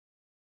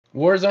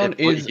Warzone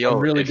is a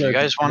really if you good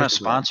guys want to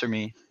discipline. sponsor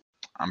me,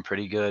 I'm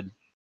pretty good.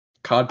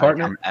 COD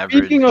partner. I'm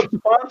average. Speaking of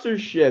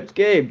sponsorships,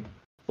 Gabe,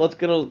 let's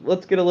get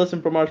a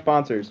listen from our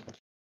sponsors.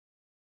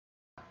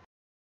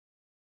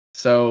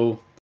 So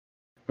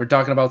we're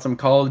talking about some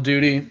Call of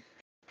Duty.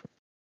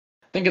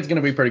 I think it's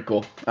gonna be pretty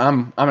cool.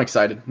 I'm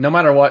excited. No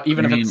matter what,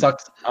 even if it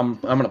sucks, I'm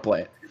gonna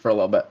play it for a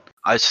little bit.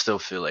 I still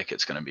feel like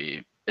it's gonna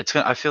be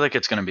I feel like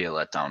it's gonna be a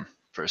letdown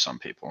for some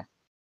people.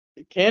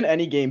 Can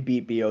any game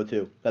beat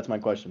BO2? That's my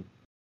question.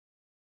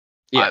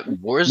 Yeah,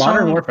 Warzone?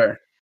 Modern Warfare.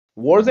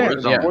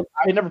 Warzone. Yeah.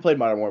 I never played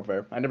Modern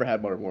Warfare. I never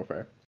had Modern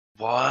Warfare.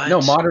 What? No,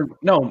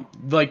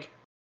 like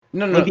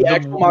the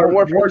actual Modern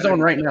Warfare.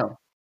 Warzone right now.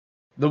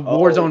 The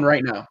Warzone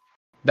right now.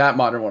 That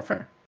Modern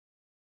Warfare.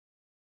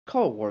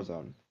 Call it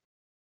Warzone.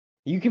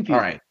 You confuse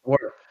All right.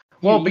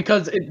 Well,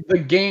 because the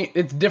game,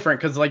 it's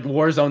different because like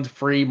Warzone's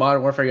free,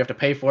 Modern Warfare you have to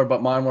pay for,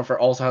 but Modern Warfare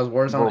also has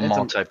Warzone.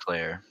 Well,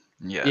 multiplayer.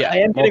 Yeah. I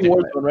am getting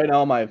Warzone right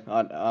now on my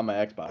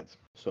Xbox,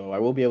 so I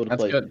will be able to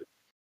play. That's good.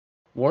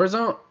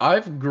 Warzone,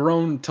 I've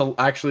grown to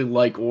actually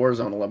like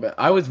Warzone a little bit.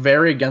 I was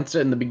very against it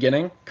in the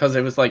beginning because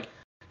it was like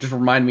just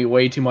reminded me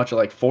way too much of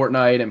like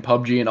Fortnite and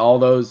PUBG and all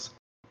those.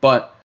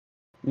 But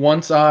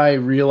once I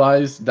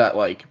realized that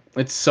like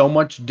it's so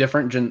much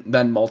different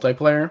than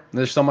multiplayer,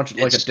 there's so much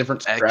like a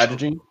different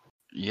strategy.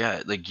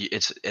 Yeah, like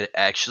it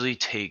actually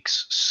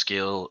takes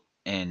skill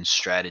and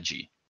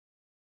strategy.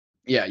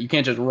 Yeah, you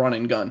can't just run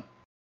and gun.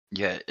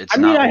 Yeah,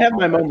 I have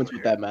my moments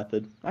with that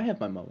method. I have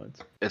my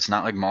moments. It's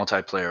not like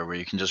multiplayer where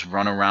you can just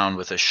run around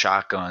with a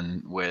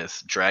shotgun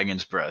with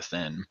Dragon's Breath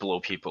and blow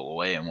people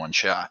away in one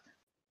shot.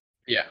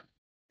 Yeah.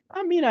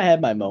 I have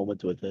my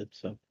moments with it,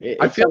 so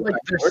I feel like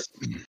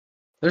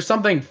there's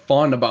something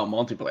fun about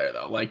multiplayer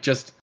though, like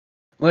just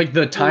like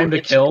the time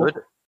to kill.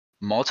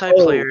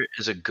 Multiplayer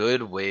is a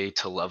good way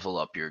to level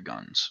up your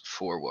guns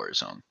for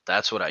Warzone.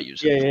 That's what I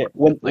use it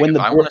for. If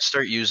I want to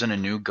start using a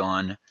new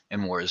gun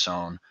in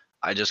Warzone,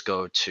 I just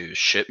go to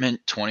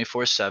Shipment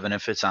 24/7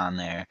 if it's on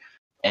there,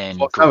 and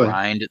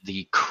grind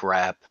the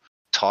crap.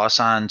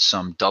 Toss on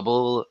some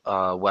double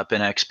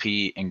weapon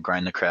XP and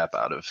grind the crap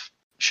out of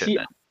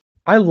Shipment. See,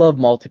 I love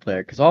multiplayer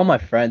because all my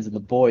friends and the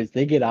boys,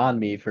 they get on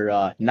me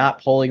for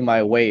not pulling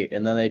my weight,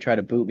 and then they try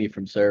to boot me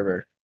from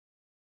server.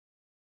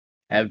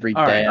 Every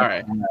day. All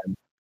right.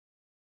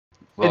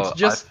 Well, it's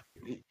just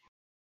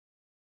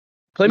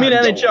play me in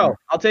NHL.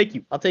 I'll take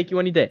you. I'll take you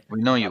any day. We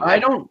know you. I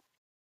don't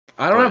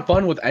have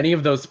fun with any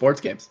of those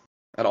sports games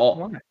at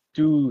all.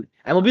 Dude,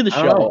 MLB The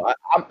Show.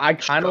 I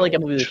kind of like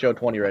MLB The Show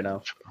 20 right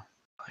now.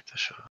 I like the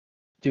show.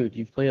 Dude,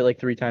 you've played it like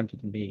 3 times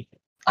with me.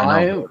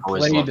 I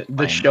played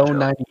The Show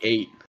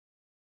 98.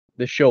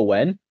 The Show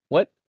when?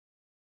 What?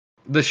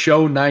 The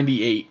Show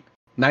 98.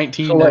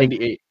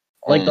 1998.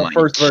 So like the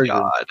first version.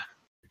 God.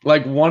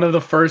 Like one of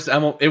the first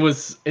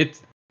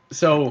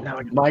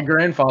So my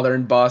grandfather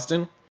in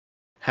Boston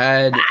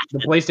had the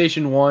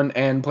PlayStation 1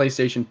 and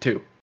PlayStation 2,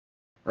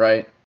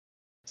 right?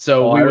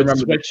 So we would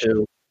switch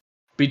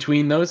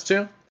between those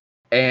two,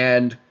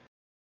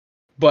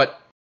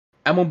 but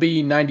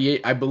MLB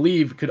 98, I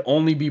believe, could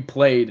only be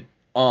played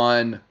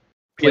on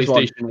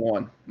PlayStation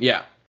 1.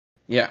 Yeah,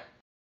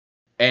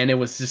 and it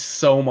was just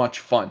so much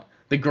fun.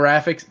 The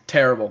graphics,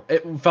 terrible.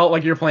 It felt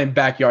like you were playing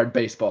backyard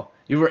baseball.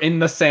 You were in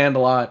the sand a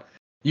lot.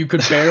 You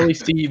could barely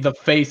see the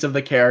face of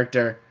the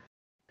character.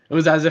 It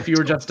was as if you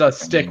were just a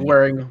stick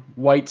wearing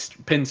white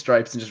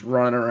pinstripes and just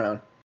running around.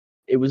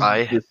 It was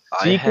the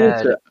sequel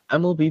to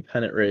MLB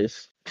Pennant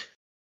Race.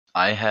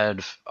 I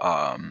had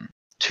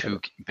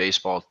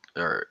baseball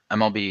or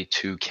MLB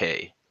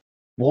 2K.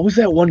 What was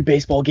that one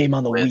baseball game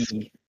on the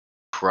Wii?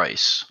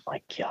 Price.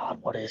 My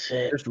God, what is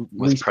it?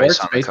 With Price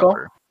on the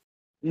cover.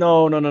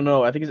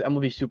 No. I think it's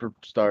MLB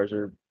Superstars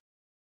or.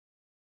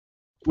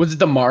 Was it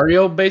the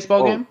Mario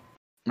baseball game?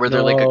 Were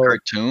there like a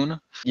cartoon?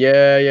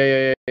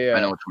 Yeah. I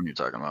know which one you're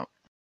talking about.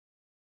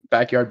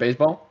 Backyard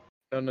baseball?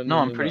 No,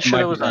 I'm pretty sure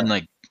it was on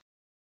like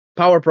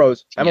Power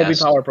Pros.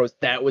 MLB Power Pros.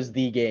 That was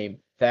the game.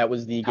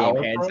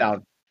 Hands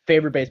down.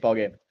 Favorite baseball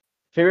game.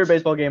 Favorite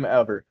baseball game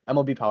ever.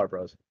 MLB Power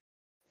Pros.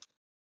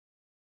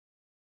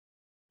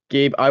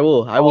 Gabe, I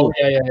will.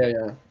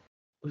 Yeah.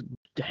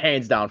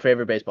 Hands down,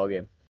 favorite baseball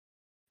game.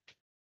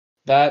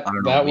 That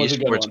was a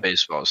good Sports one.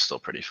 Baseball is still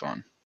pretty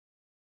fun.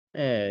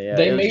 Yeah.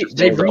 They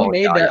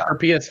remade that for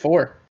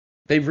PS4.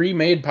 They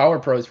remade Power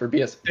Pros for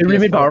PS4. They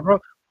remade Power Pro?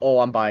 Oh,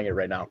 I'm buying it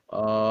right now.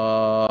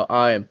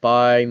 I am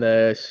buying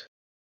this.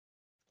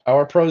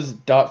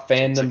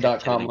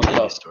 PowerPros.fandom.com. Look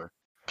up.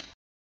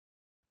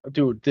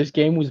 Dude, this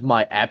game was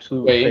my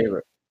absolute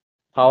favorite.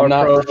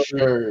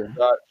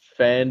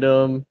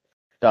 PowerPros.fandom.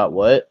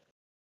 What?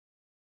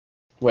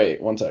 Wait,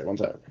 one sec.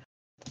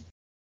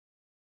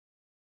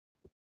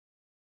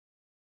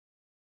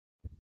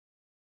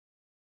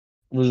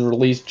 It was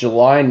released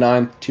July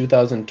 9th,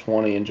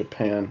 2020 in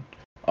Japan.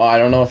 Oh, I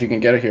don't know if you can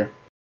get it here.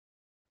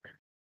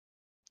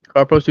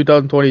 Power Pros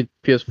 2020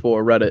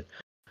 PS4 Reddit.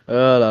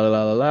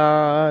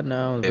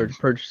 Now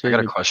purchasing. I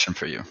got a question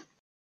for you.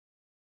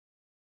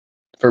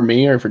 For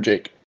me or for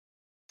Jake?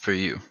 For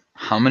you.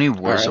 How many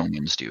Warzone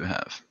games do you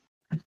have?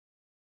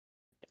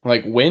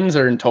 Like wins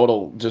or in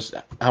total, just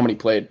how many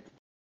played?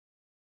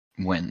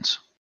 Wins.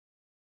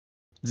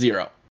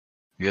 0.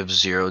 You have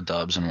 0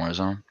 dubs in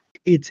Warzone?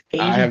 It's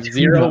 82. I have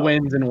 0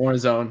 wins in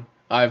Warzone.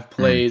 I've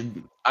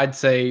played, I'd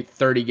say,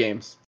 30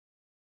 games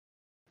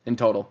in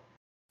total.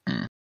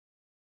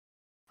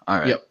 All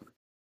right. Yep.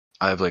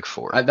 I have like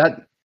 4.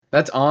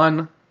 That's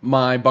on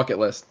my bucket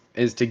list,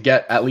 is to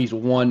get at least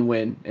 1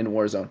 win in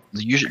Warzone.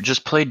 You should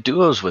just play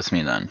duos with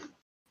me then,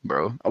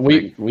 bro.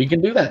 We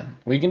can do that.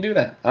 We can do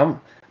that.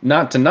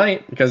 Not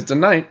tonight, because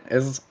tonight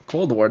is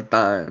Cold War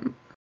time.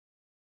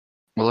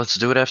 Well, let's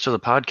do it after the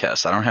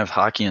podcast. I don't have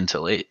hockey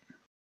until 8.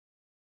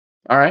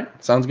 All right,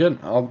 sounds good.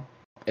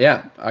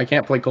 I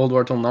can't play Cold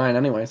War till 9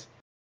 anyways.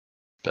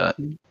 That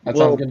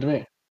sounds good to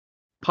me.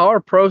 Power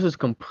Pros is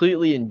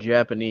completely in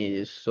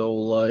Japanese, so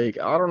like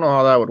I don't know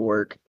how that would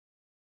work.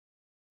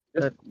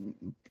 You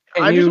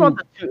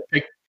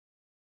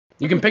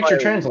can picture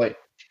translate.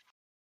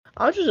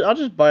 I'll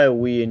just buy a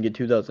Wii and get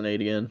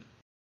 2008 again.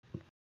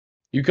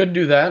 You could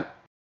do that.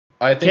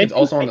 I think it's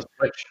also on the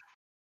Switch.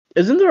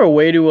 Isn't there a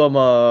way to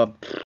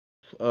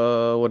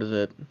what is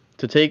it?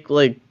 To take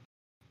like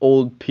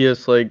old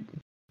PS2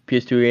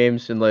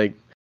 games and like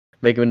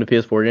make them into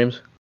PS4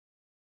 games?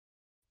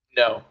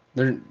 No.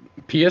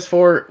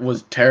 PS4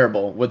 was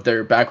terrible with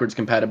their backwards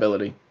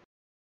compatibility.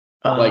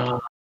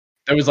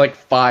 There was like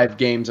 5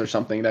 games or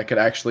something that could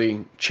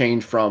actually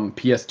change from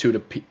PS3 to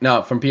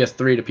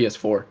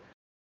PS4.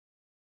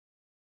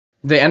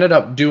 They ended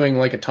up doing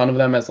like a ton of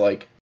them as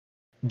like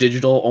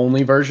digital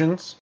only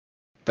versions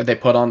that they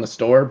put on the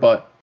store,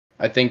 but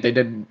I think they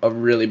did a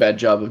really bad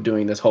job of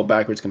doing this whole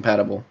backwards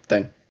compatible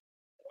thing.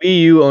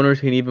 Wii U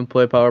owners can even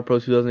play Power Pro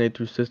 2008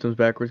 through systems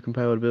backwards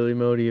compatibility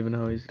mode, even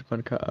how easy to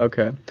find.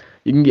 Okay,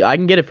 I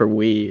can get it for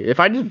Wii. If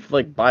I just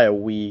like buy a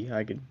Wii,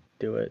 I could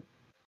do it.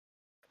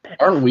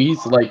 Aren't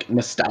Wii's like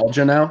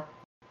nostalgia now?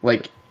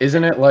 Like,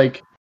 isn't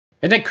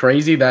it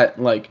crazy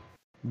that like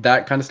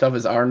that kind of stuff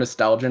is our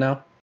nostalgia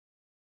now?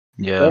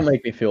 Yeah. Don't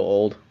make me feel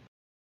old.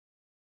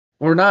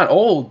 We're not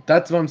old.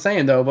 That's what I'm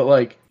saying though. But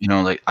like,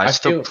 like I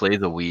still play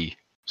the Wii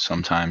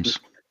sometimes.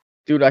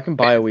 Dude, I can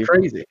buy a Wii.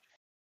 Crazy.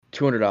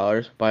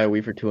 $200. Buy a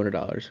Wii for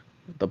 $200.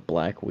 The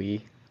black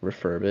Wii,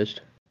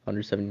 refurbished,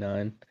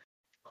 $179,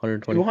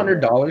 $120.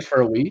 $200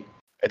 for a Wii?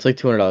 It's like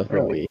 $200 for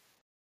a Wii.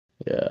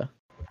 Yeah.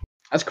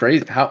 That's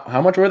crazy.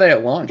 How much were they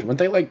at launch? Weren't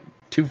they like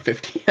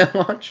 $250 at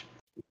launch?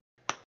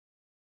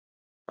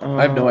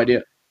 I have no idea.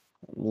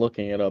 I'm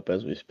looking it up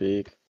as we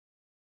speak.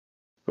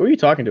 Who are you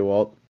talking to,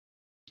 Walt?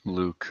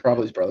 Luke.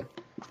 Probably his brother.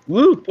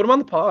 Luke, put him on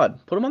the pod.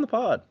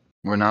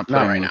 We're not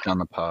putting Luke on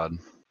the pod.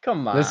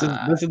 Come on. This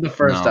is the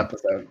first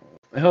episode.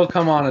 He'll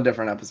come on a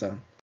different episode.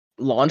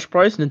 Launch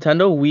price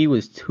Nintendo Wii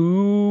was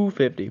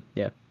 $250.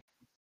 Yeah.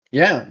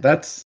 Yeah,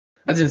 that's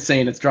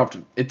insane. It's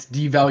devalued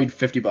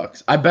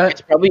 $50. I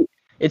bet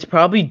it's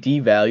probably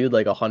devalued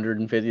like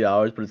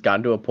 $150, but it's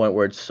gotten to a point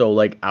where it's so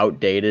like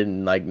outdated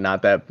and like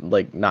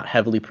not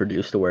heavily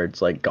produced to where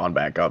it's like gone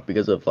back up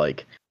because of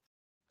like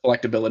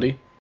collectability.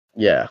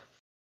 Yeah.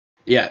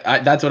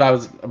 Yeah, that's what I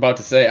was about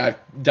to say. I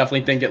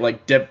definitely think it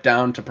like dipped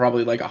down to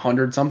probably like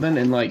 100 something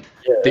in like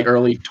the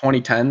early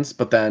 2010s,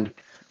 but then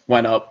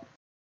went up.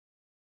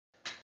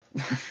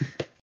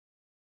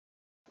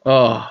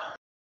 Oh.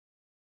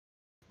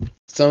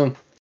 So,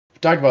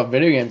 talk about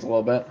video games a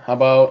little bit. How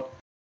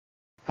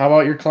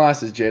about your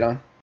classes, Jadon?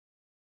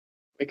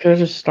 We could have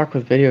just stuck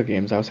with video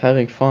games. I was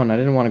having fun. I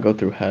didn't want to go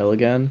through hell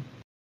again.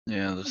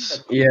 Yeah,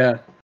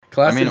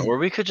 Classes. I mean, or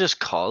we could just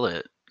call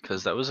it,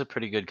 because that was a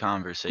pretty good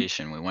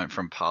conversation. We went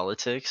from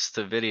politics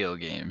to video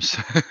games.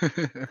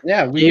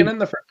 Yeah, we can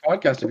end the first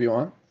podcast if you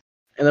want.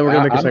 And then we're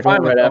going to make a second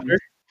one right after?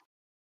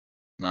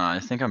 No, I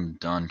think I'm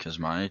done, because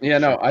my... Yeah,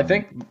 no, I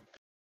think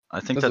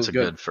that's a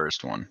good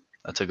first one.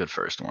 That's a good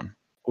first one.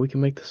 We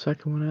can make the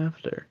second one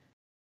after.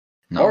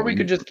 No, or we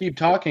could just keep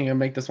talking and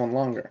make this one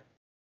longer.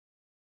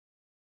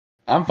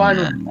 I'm fine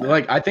with,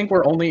 like, I think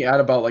we're only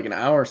at about like an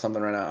hour or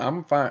something right now.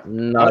 I'm fine.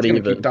 Not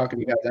even. Keep talking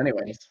to you guys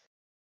anyways.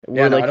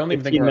 We're like I don't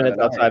even think we're 15 minutes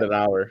outside an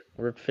hour.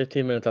 We're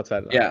 15 minutes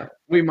outside an hour.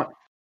 Yeah,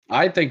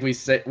 I think we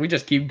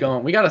just keep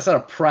going. We got to set a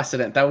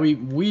precedent that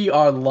we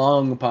are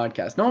long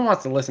podcasts. No one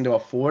wants to listen to a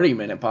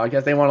 40-minute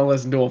podcast. They want to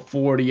listen to a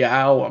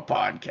 40-hour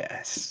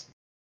podcast.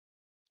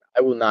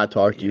 I will not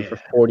talk to you for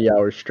 40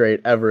 hours straight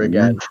ever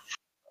again.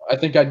 I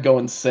think I'd go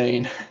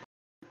insane.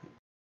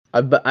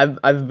 I've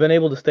been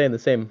able to stay in the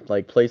same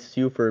like place as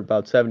you for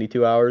about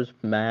 72 hours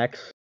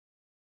max.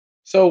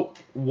 So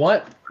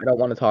what? I don't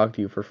want to talk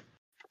to you for.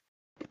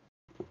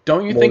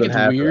 Don't you think it's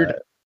weird?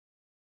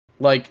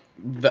 Like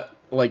the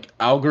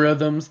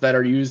algorithms that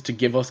are used to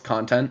give us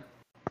content.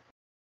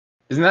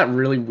 Isn't that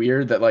really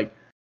weird that like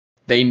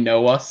they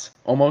know us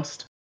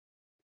almost?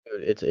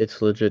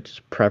 It's legit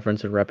just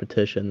preference and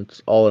repetition.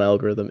 It's all an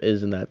algorithm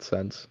is in that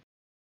sense.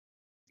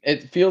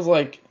 It feels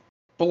like,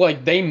 but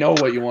like they know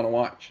what you want to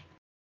watch.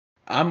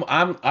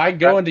 I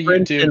go into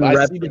YouTube,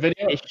 I see the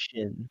video.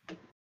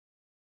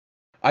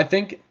 I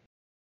think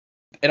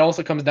it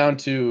also comes down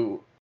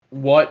to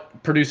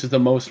what produces the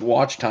most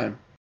watch time.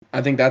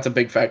 I think that's a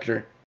big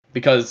factor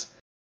because,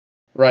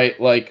 right,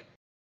 like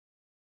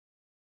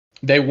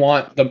they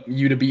want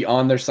you to be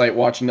on their site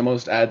watching the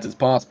most ads as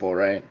possible,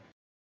 right?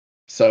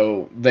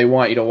 So they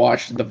want you to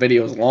watch the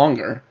videos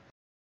longer.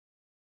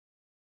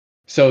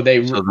 So they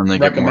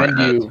recommend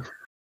you.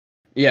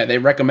 Yeah, they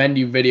recommend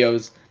you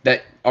videos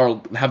that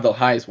have the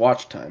highest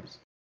watch times.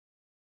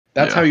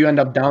 That's how you end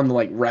up down the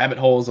like rabbit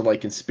holes of like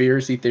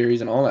conspiracy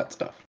theories and all that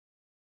stuff.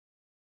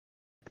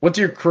 What's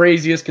your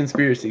craziest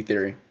conspiracy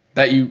theory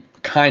that you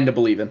kind of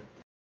believe in?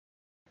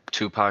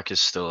 Tupac is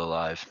still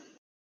alive.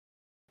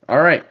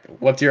 All right.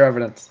 What's your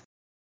evidence?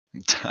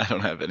 I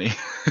don't have any.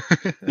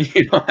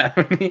 You don't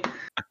have any?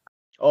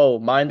 Oh,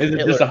 mine's Is it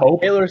Hitler. just a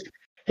hope?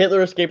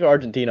 Hitler escaped to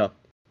Argentina.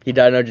 He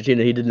died in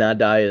Argentina. He did not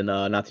die in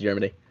Nazi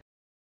Germany.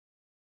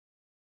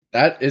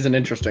 That is an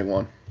interesting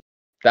one.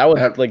 That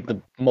was like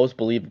the most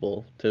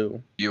believable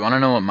too. You want to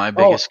know what my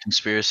biggest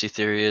conspiracy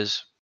theory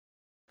is?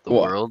 The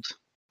world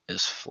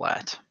is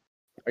flat.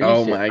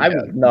 Oh my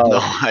god! No,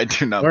 I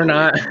do not. We're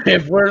not.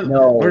 If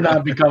we're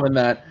not becoming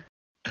that.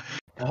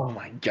 Oh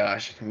my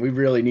gosh, we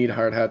really need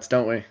hard hats,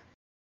 don't we?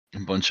 A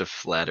bunch of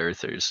flat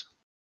earthers.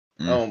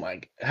 Oh my!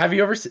 Have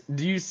you ever?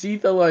 Do you see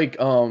the like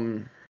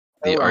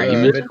the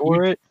argument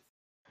for it?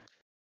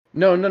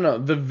 No.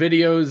 The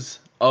videos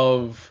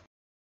of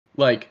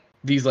like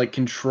these like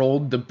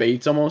controlled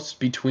debates almost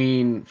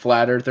between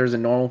flat earthers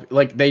and normal.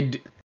 Like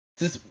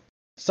this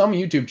some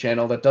YouTube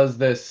channel that does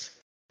this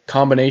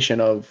combination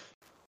of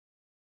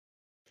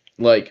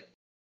like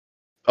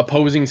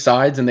opposing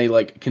sides and they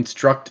like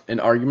construct an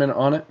argument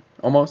on it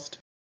almost.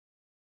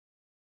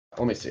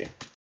 Let me see.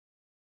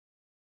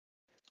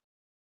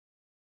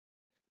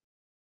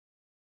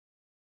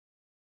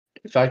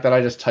 The fact that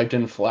I just typed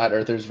in flat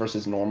earthers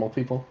versus normal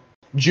people.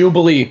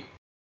 Jubilee.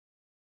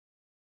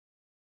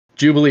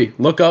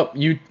 Look up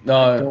Jubilee's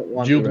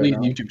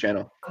YouTube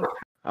channel.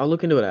 I'll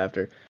look into it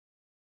after.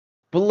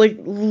 But like,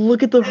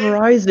 look at the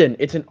horizon.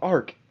 It's an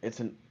arc. It's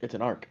an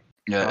arc.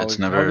 Yeah, it's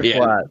never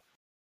flat.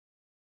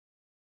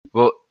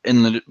 Well,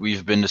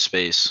 we've been to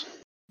space,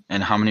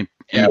 and how many?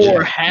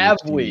 Or have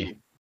we?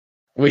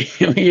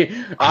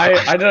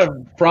 I did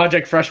a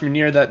project freshman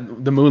year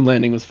that the moon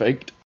landing was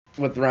faked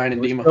with Ryan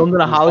and Dima. Filmed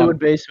in a Hollywood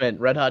basement.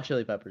 Red Hot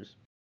Chili Peppers.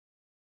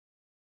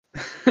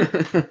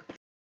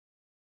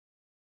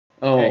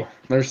 Hey.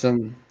 There's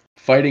some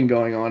fighting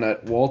going on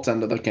at Walt's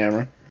end of the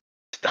camera.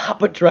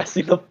 Stop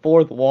addressing the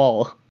fourth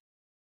wall.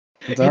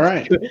 It's all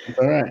right. It's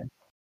all right.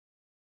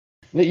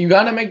 You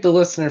got to make the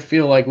listener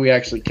feel like we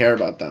actually care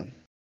about them.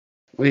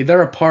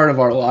 They're a part of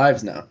our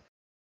lives now.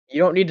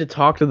 You don't need to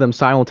talk to them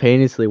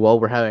simultaneously while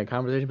we're having a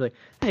conversation. Be like,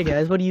 hey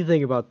guys, what do you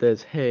think about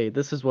this? Hey,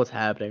 this is what's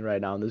happening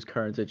right now in this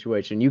current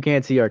situation. You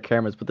can't see our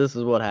cameras, but this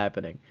is what's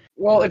happening.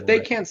 Well, if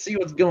they can't see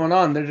what's going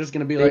on, they're just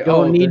going to be like,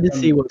 don't need to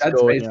see what's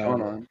going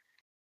on.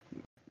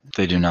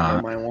 They do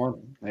not.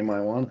 They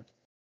might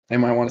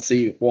want to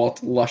see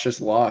Walt's luscious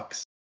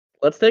locks.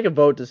 Let's take a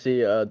vote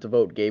to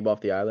vote Gabe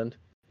off the island.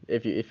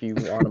 If you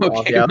want him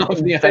off the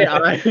island, say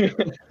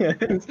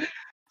aye.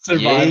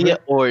 Yay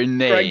or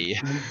nay?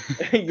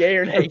 Yay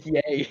or nay?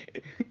 Yay.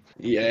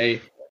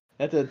 Yay.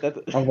 That's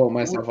I'll vote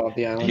myself off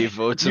the island. He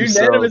votes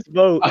himself. Unanimous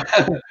vote.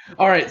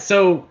 All right.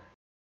 So,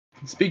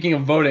 speaking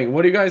of voting,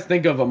 what do you guys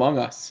think of Among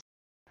Us?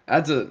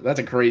 That's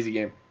a crazy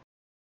game.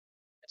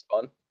 It's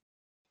fun.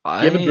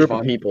 You have a group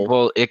of people.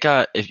 Well,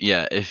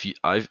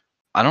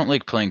 I don't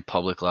like playing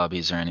public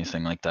lobbies or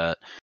anything like that.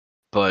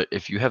 But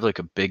if you have like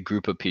a big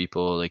group of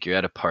people, like you're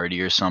at a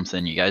party or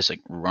something, you guys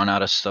like run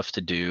out of stuff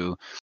to do.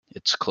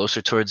 It's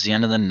closer towards the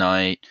end of the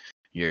night.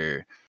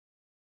 You're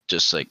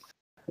just like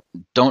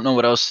don't know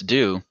what else to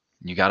do.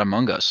 You got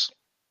Among Us.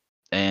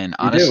 And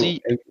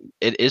honestly,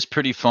 it is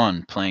pretty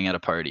fun playing at a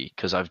party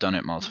because I've done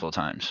it multiple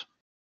times.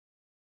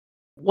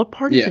 What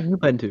parties have you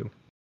been to?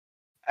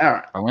 All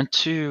right. I went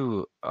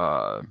to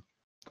the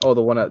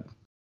one at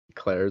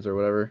Claire's or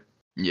whatever.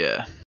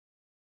 Yeah.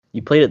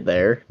 You played it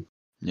there?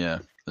 Yeah.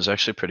 It was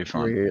actually pretty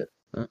fun.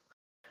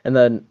 And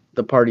then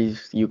the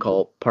parties you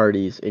call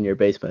parties in your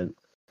basement.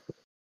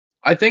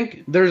 I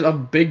think there's a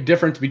big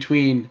difference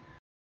between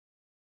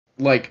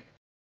like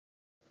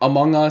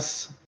Among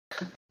Us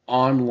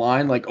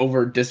online, like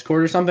over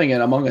Discord or something,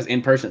 and Among Us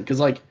in person. Because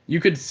like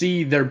you could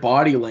see their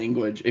body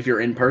language if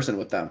you're in person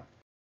with them.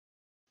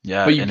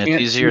 Yeah, but and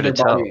it's easier to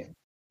tell.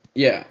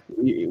 Yeah.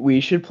 We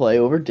should play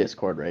over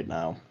Discord right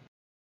now.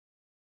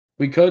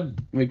 We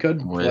could with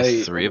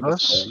play 3 of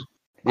us.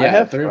 Yeah, I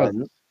have 3 of us.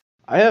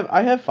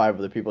 I have 5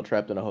 other people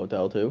trapped in a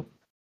hotel too.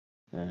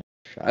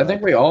 I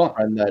think we all.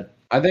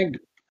 I think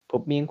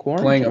put me in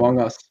quarantine. Playing Among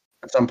Us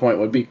at some point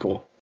would be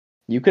cool.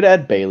 You could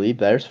add Bailey.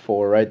 There's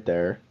 4 right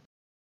there.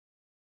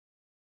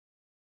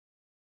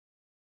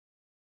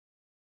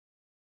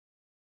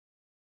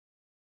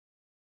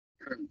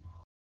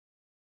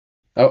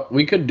 Oh,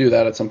 we could do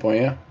that at some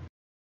point, yeah.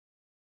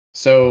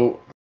 So,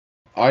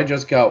 I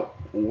just got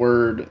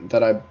word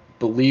that I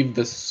believe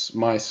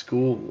my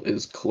school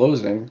is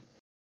closing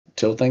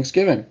till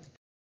Thanksgiving.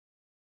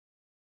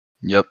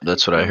 Yep,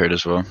 that's what I heard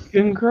as well.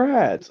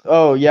 Congrats.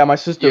 Oh, yeah, my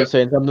sister was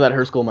saying something that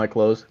her school might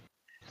close.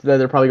 So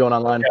they're probably going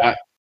online. Yeah.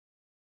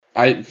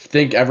 I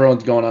think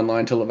everyone's going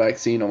online till the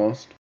vaccine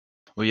almost.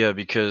 Well, yeah,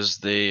 because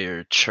they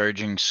are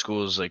charging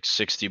schools like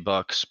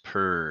 $60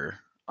 per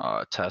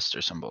test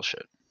or some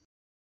bullshit.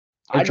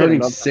 They're charging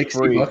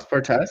 $60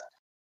 per test?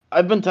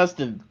 I've been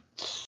tested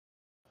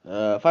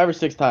 5 or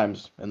 6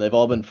 times, and they've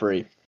all been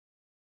free.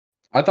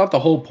 I thought the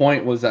whole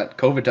point was that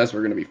COVID tests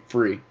were going to be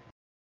free.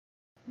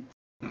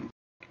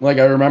 Like,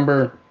 I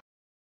remember,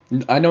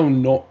 I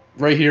know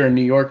right here in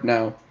New York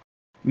now,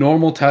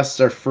 normal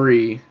tests are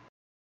free,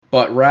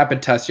 but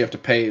rapid tests you have to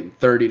pay $30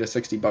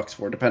 to $60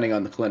 for, depending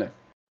on the clinic.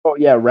 Oh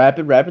yeah,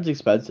 rapid's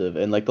expensive,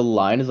 and like the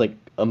line is like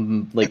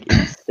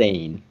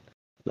insane.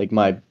 Like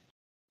my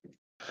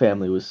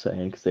family was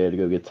saying, because they had to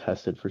go get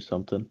tested for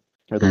something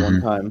or the one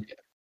time.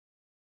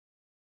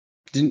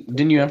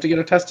 Didn't you have to get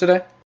a test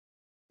today?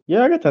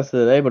 Yeah, I got tested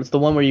today, but it's the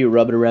one where you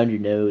rub it around your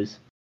nose.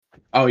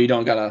 Oh, you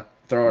don't gotta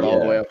throw it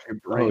all the way up your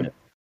brain.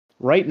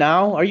 Right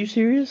now? Are you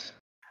serious?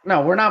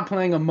 No, we're not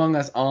playing Among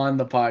Us on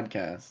the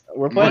podcast.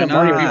 We're playing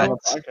Among Us on the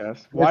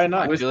podcast. Why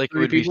not? I feel like it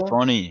would be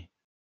funny.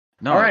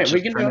 No, all right, we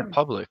can do it in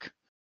public.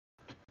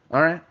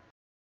 All right.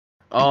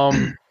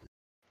 I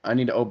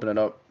need to open it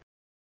up.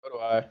 So do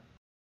I.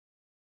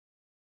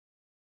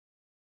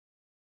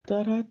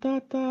 Da, da, da,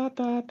 da,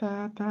 da,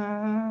 da,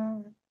 da.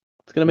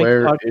 It's gonna make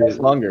the podcast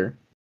longer.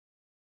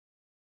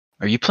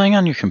 Are you playing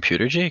on your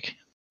computer, Jake?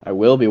 I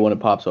will be when it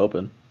pops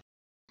open.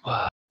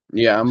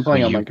 Yeah, I'm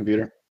playing on my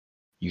computer.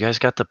 You guys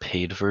got the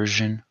paid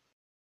version?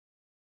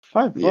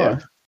 $5. Yeah.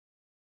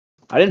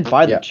 I didn't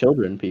buy the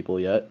children people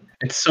yet.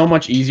 It's so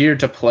much easier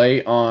to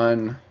play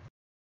on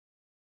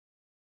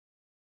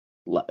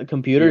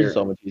computers. Is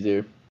so much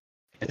easier.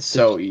 It's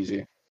so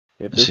easy.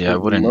 If this I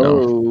wouldn't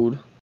know.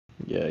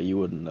 Yeah, you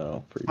wouldn't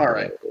know. All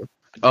right.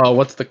 Oh,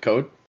 what's the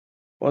code?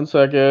 1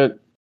 second.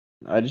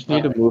 I just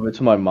need to move it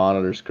to my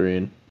monitor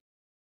screen.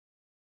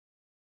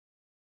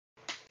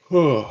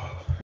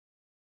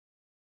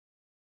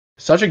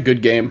 Such a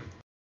good game.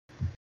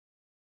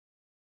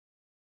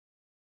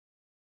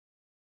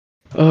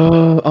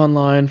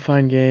 Online,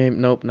 find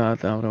game. Nope, not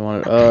that one I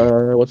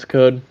wanted. What's the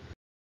code?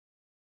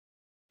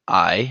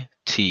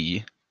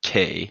 ITKPHF.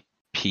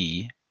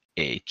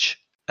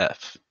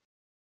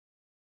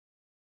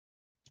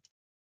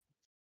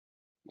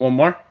 One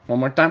more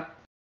time.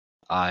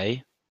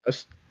 They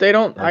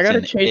don't. I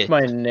gotta change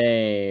my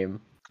name.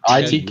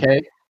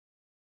 ITK.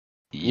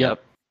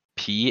 Yep.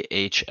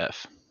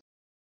 PHF.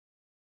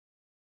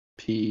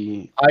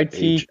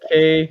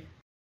 ITK.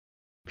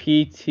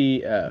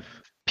 PTF.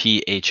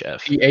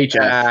 PHF.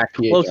 PHF.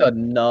 Close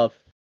enough.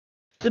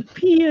 The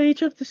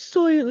pH of the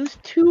soil is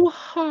too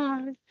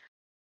high.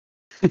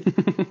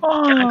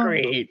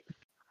 Great.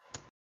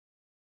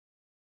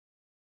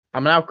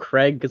 I'm now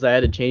Craig because I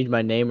had to change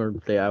my name or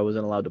I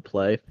wasn't allowed to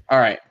play. All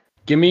right.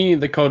 Give me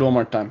the code one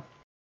more time.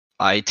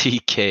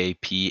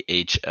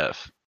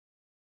 ITKPHF.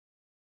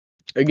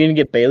 Are you going to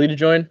get Bailey to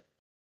join?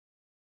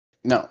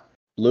 No.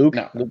 Luke?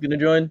 No. Luke going to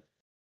join?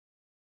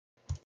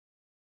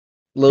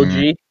 Lil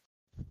G?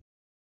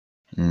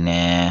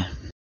 Nah.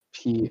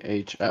 PHF.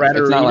 It's not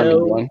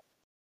letting me join.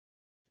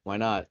 Why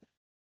not?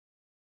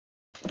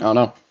 I don't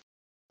know.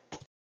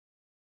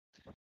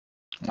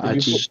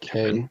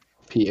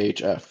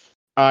 ITKPHF.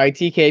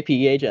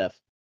 ITKPHF.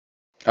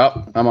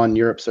 Oh, I'm on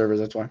Europe servers,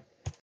 that's why.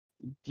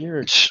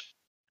 You're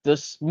the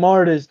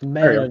smartest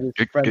man of this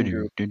friend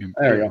group. There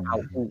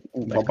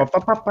we go.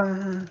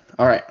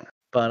 All right.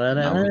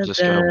 No, we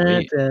just gotta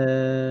wait.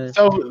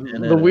 So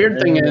the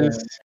weird thing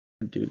is,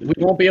 we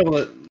won't be able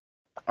to.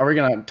 Are we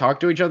gonna talk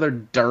to each other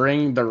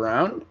during the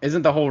round?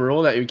 Isn't the whole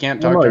rule that you can't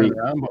talk during the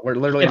round? But we're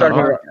literally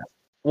well,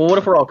 what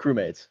if we're all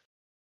crewmates?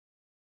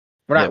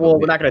 We're not.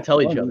 We're not gonna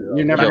tell each other.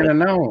 You're never gonna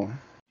know.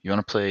 You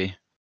wanna play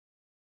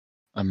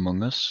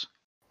Among Us?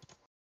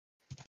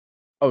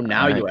 Oh,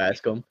 now you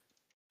ask him.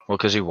 Well,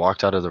 because he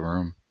walked out of the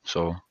room,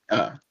 so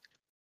I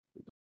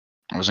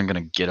wasn't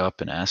gonna get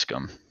up and ask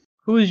him.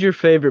 Who is your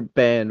favorite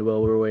band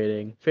while we're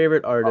waiting?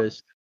 Favorite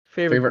artist?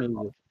 Favorite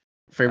music?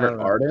 Favorite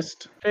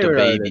artist? Favorite The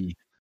Baby. artist.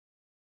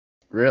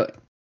 Really?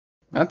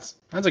 That's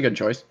a good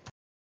choice.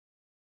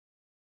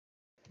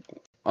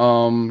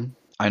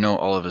 I know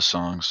all of his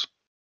songs.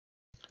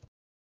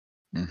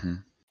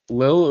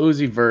 Lil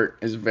Uzi Vert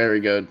is very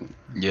good.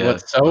 Yeah.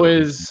 But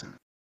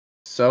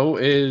so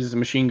is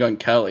Machine Gun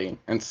Kelly,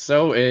 and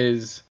so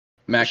is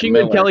Mac Machine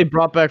Miller. Gun Kelly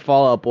brought back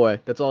Fall Out Boy.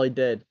 That's all he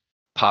did.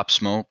 Pop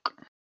Smoke.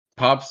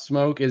 Pop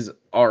Smoke is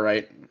all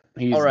right.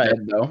 He's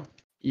dead though.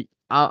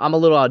 I'm a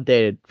little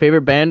outdated.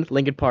 Favorite band?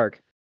 Linkin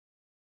Park.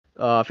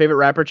 Favorite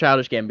rapper?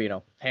 Childish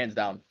Gambino. Hands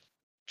down.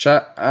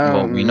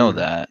 Well, we know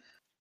that.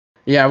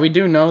 Yeah, we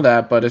do know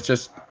that, but it's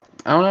just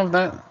I don't know if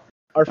that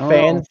our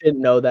fans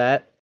didn't know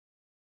that.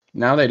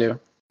 Now they do.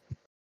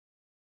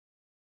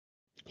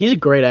 He's a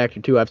great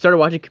actor too. I've started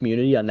watching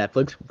Community on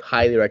Netflix.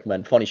 Highly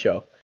recommend. Funny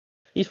show.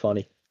 He's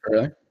funny.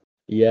 Really?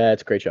 Yeah,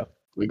 it's a great show.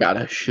 We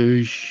gotta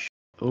shush.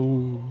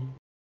 Oh,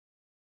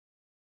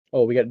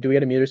 do we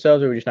gotta mute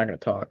ourselves, or are we just not gonna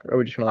talk? Or are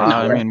we just gonna?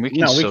 I mean, we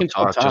can still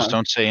talk. Just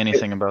don't say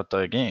anything about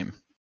the game.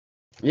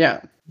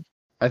 Yeah,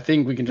 I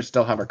think we can just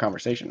still have our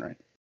conversation, right?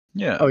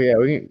 Yeah. Oh yeah,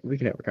 we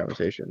can have a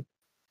conversation.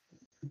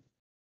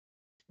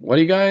 What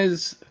do you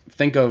guys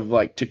think of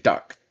like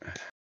TikTok.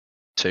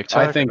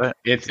 TikTok. I think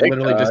it's TikTok.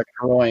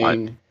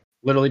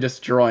 literally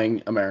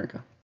destroying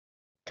America.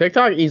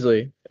 TikTok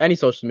easily. Any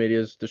social media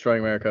is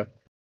destroying America.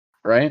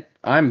 Right?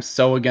 I'm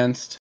so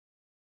against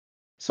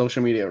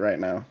social media right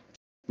now.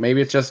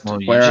 Maybe it's just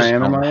where I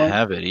am in my life. You don't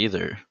have it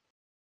either.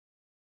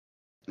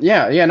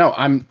 Yeah, no,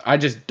 I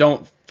just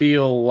don't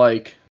feel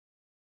like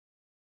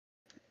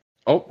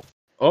oh,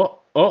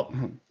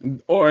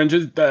 Orange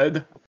is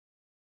dead.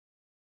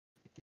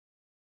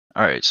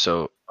 All right,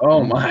 so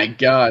oh my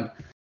god.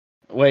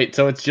 Wait,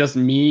 so it's just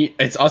me,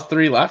 it's us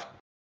three left?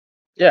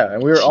 Yeah,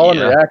 and we were all in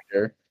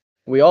reactor.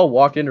 We all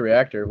walked into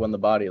reactor when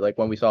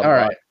we saw the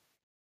body.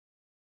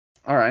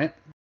 All right.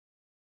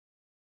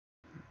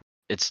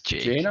 It's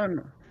Jake.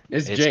 Jadon.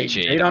 It's Jake.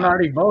 Jadon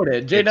already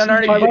voted. Jadon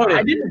already voted.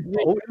 I didn't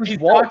vote. He's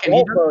talking.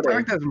 He doesn't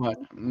talk as much.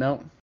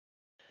 No.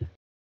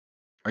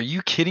 Are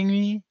you kidding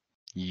me?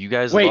 You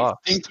guys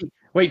lost.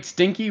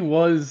 Stinky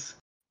was.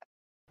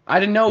 I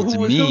didn't know who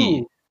was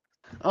who.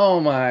 Oh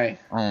my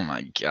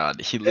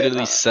god. He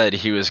literally said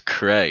he was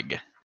Craig.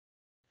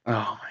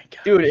 Oh my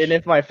god. Dude, and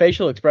if my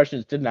facial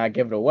expressions did not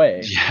give it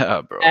away. Yeah,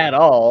 bro. At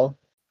all.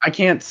 I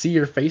can't see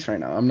your face right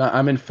now.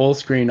 I'm in full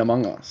screen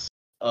Among Us.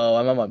 Oh,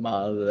 I'm on my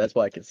monitor. That's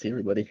why I can see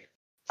everybody.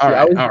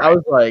 I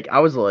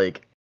was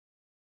like,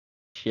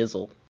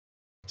 shizzle.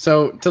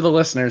 So to the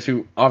listeners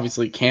who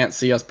obviously can't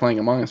see us playing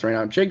Among Us right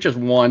now, Jake just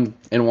won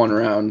in one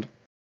round.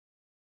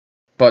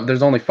 But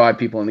there's only 5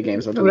 people in the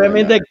game, so it doesn't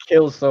really matter. That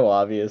kill's so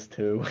obvious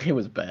too. It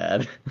was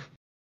bad.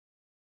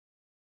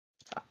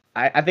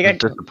 I think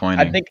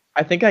disappointing.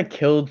 I think I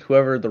killed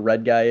whoever the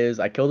red guy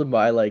is. I killed him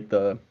by like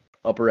the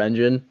upper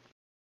engine.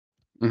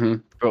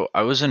 Mm-hmm. Bro,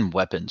 I was in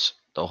weapons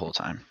the whole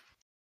time.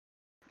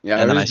 Yeah,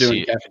 and I was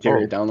doing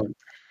cafeteria download.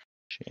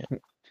 Shit.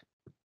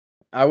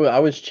 I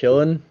was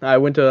chilling.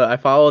 I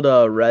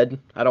followed Red.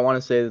 I don't want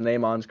to say the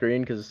name on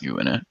screen because you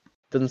in it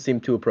doesn't seem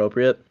too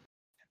appropriate.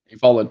 You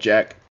followed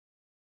Jack.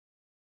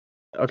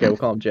 Okay, we'll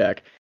call him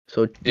Jack.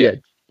 So yeah,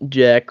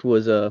 Jack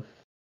was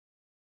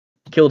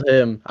killed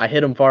him. I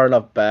hit him far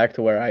enough back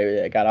to where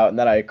I got out, and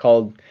then I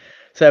called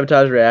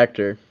sabotage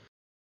reactor.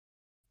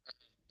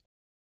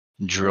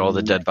 Drew all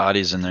the dead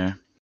bodies in there.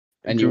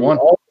 And you won.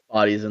 All the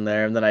bodies in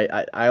there, and then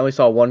I only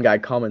saw one guy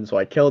coming, so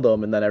I killed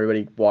him, and then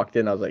everybody walked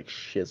in. I was like,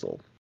 shizzle.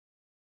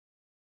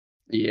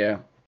 Yeah.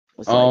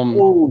 Oh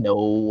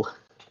no.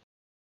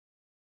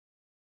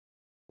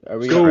 Are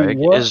we Craig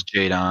is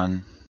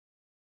Jadon.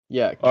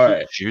 Yeah. All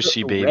right.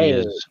 Juicy Baby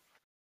is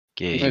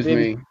Gabe. It's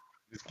me.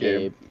 It's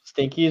Gabe.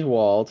 Stinky is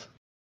Walt.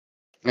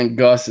 And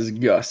Gus is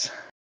Gus.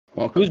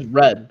 Welcome. Who's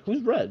Red?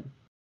 Who's Red?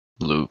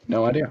 Luke.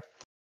 No idea.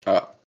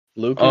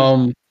 Luke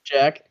is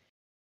Jack.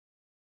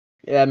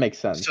 Yeah, that makes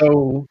sense.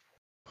 So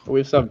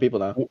we have 7 people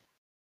now.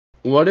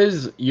 What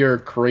is your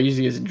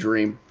craziest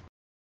dream?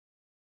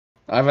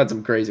 I've had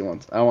some crazy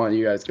ones. I want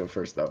you guys to go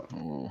first though.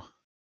 Ooh.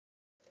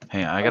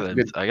 Hey, I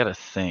gotta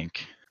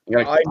think.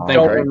 I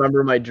don't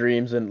remember my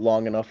dreams in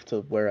long enough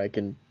to where I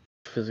can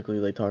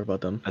physically talk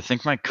about them. I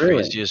think my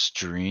craziest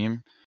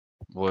dream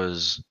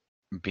was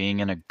being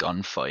in a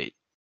gunfight.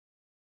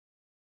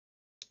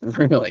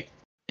 Really?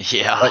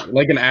 Yeah.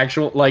 Like an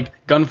actual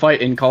gunfight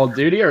in Call of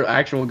Duty or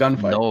actual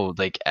gunfight? No,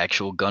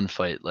 actual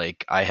gunfight.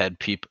 I had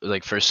people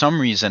for some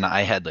reason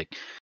I had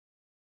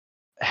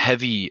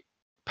heavy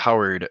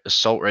powered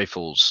assault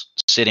rifles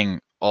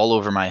sitting all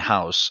over my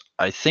house.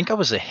 I think I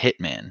was a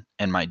hitman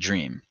in my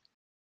dream.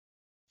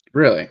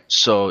 Really?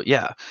 So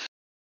yeah.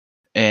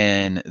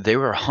 And they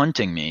were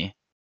hunting me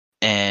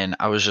and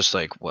I was just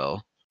like,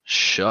 well,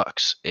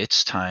 shucks,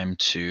 it's time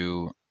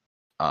to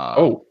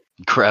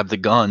grab the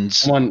guns.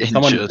 Someone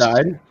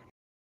died?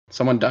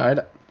 Someone died?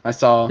 I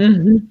saw.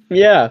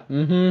 Yeah.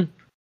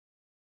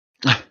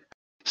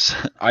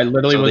 I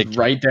literally was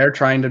right there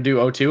trying to do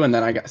O2 and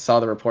then I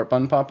saw the report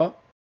button pop up.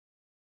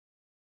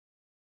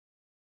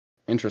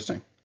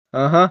 Interesting.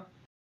 Uh-huh.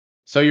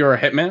 So you're a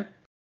hitman?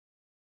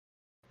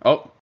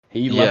 Oh,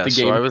 he left the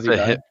game. So I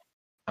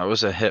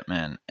was a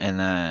hitman, and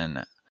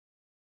then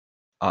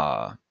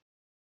I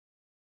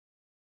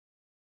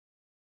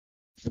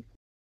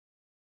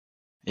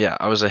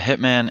was a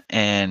hitman,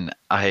 and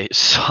I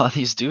saw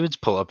these dudes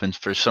pull up, and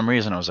for some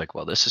reason I was like,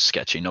 well, this is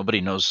sketchy.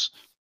 Nobody knows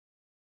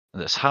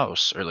this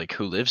house or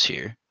who lives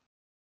here.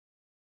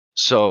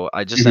 So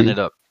I just ended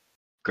up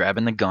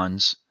grabbing the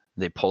guns.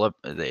 They pull up,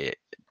 they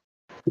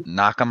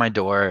knock on my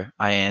door.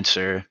 I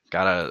answer,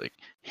 got a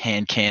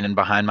hand cannon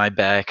behind my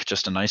back,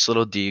 just a nice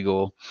little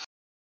deagle.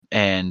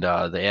 And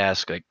they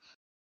ask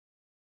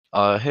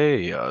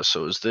hey,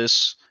 so is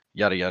this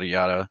yada yada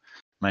yada,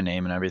 my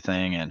name and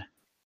everything? And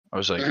I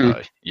was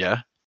like,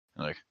 yeah.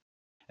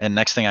 And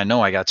next thing I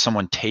know, I got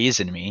someone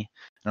tasing me,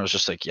 and I was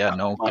just like, yeah,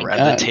 no,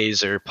 grab the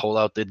taser, pull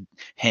out the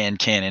hand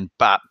cannon,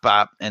 bop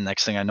bop, and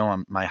next thing I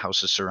know, my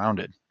house is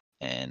surrounded,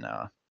 and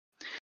I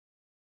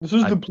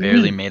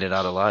barely made it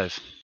out alive.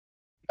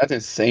 That's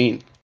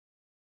insane.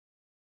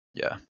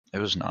 Yeah, it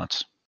was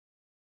nuts.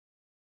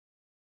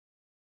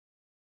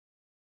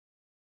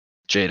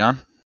 Jadon,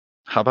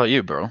 how about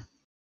you, bro?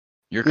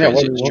 Your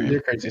craziest dream. What's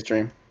your craziest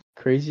dream?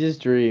 Craziest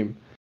dream.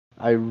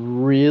 I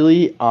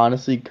really,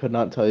 honestly could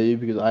not tell you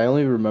because I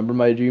only remember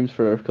my dreams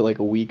for like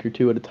a week or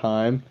two at a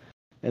time,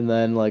 and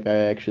then like I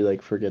actually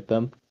like forget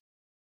them.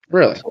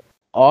 Really? So,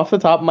 off the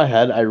top of my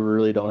head, I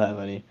really don't have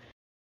any.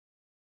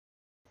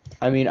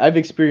 I mean, I've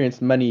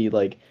experienced many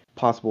like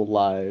possible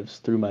lives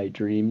through my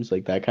dreams,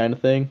 like that kind of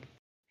thing.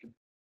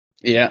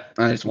 Yeah,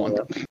 I just want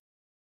them.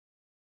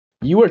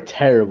 You were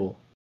terrible.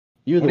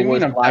 You were What the do you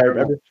worst mean I'm liar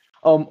terrible?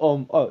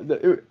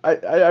 ever.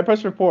 I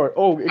pressed report.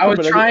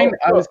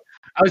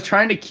 I was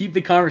trying to keep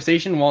the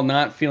conversation while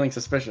not feeling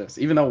suspicious,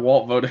 even though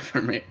Walt voted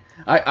for me.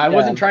 I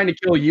wasn't trying to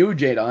kill you,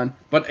 Jadon,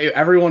 but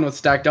everyone was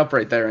stacked up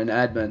right there in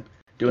admin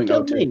doing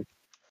O2.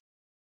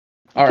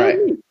 All right.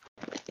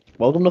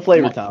 Welcome to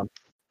Flavor Town.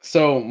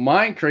 So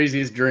my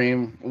craziest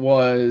dream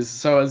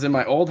was I was in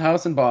my old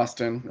house in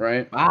Boston,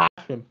 right?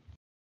 Boston.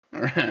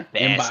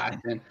 In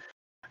Boston.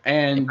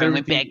 And if I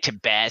went back to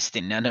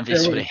Boston, none of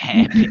this would have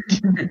happened.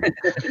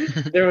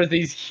 There was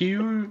these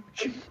huge,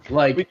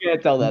 like, we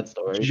can't tell that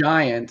story.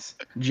 Giants,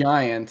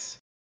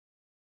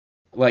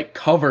 like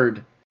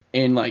covered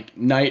in like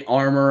knight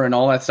armor and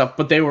all that stuff,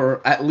 but they were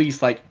at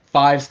least like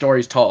 5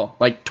 stories tall,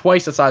 like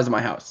twice the size of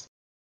my house,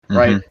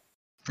 right?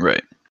 Mm-hmm.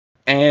 Right.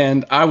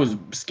 And I was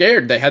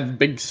scared. They had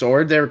big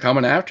swords. They were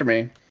coming after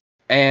me,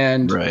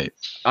 and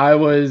I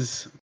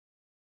was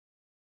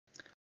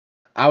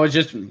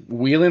just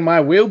wheeling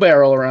my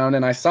wheelbarrow around,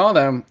 and I saw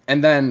them,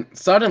 and then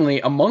suddenly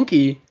a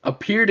monkey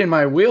appeared in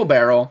my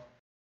wheelbarrow,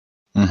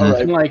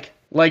 and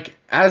like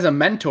as a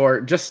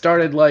mentor, just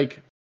started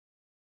like,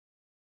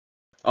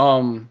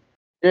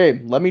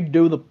 Gabe, let me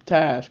do the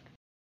task.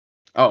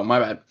 Oh, my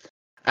bad.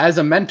 As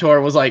a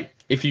mentor, was like,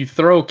 if you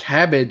throw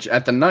cabbage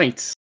at the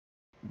knights,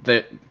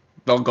 they'll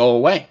go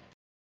away.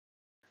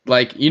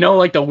 Like, you know,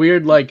 like the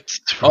weird, like,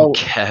 throw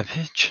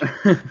cabbage.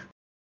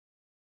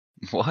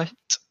 What?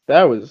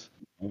 That was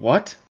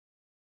what?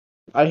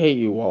 I hate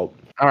you, Walt.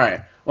 All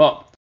right.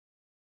 Well,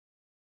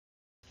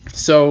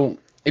 so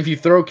if you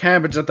throw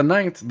cabbage at the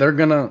knights, they're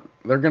gonna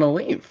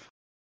leave.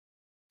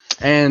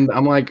 And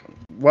I'm like,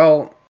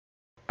 well,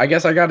 I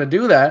guess I got to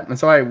do that. And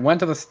so I went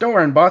to the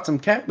store and bought some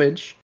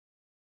cabbage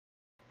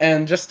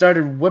and just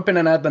started whipping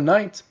it at the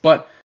knights.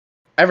 But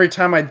every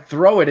time I'd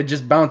throw it, it'd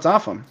just bounce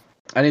off them.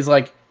 And he's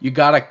like, you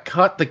got to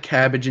cut the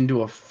cabbage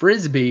into a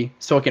frisbee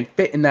so it can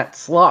fit in that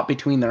slot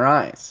between their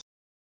eyes.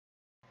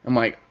 I'm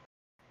like,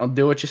 I'll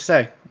do what you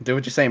say. Do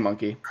what you say,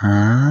 monkey.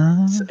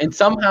 Huh? And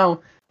somehow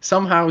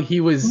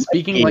he was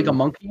speaking like a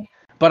monkey,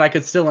 but I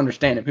could still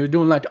understand him. He was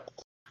doing like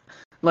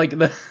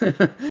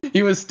the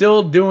he was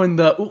still doing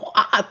the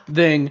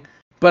thing,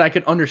 but I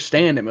could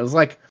understand him. It was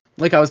like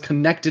I was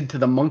connected to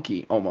the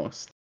monkey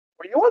almost.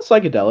 Were you on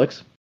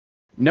psychedelics?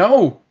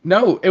 No,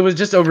 it was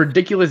just a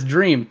ridiculous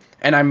dream.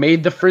 And I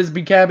made the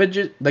cabbage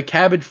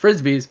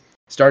frisbees,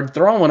 started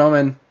throwing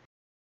them,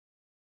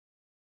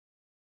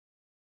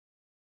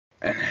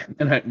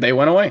 and they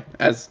went away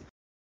as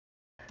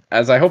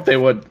I hoped they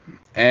would.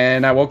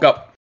 And I woke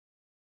up.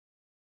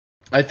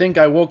 I think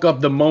I woke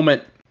up the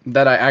moment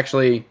that I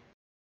actually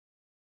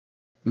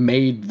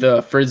made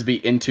the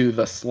frisbee into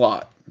the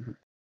slot. It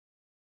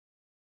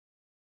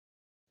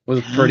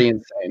was pretty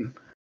insane.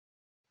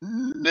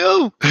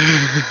 No.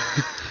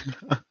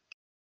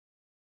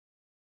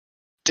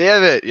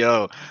 Damn it,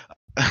 yo.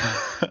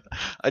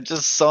 I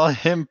just saw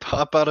him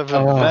pop out of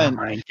a vent.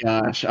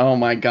 Oh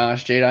my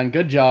gosh, Jadon,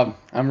 good job.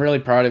 I'm really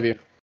proud of you.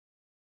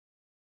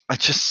 I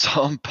just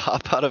saw him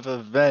pop out of a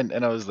vent,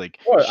 and I was like,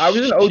 what? I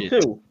was in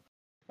O2.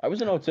 I was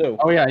in O2.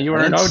 Oh yeah, you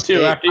were in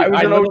O2. I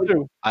was in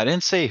O2. I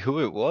didn't say who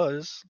it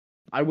was.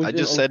 I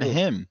just said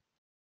him.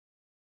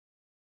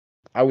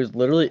 I was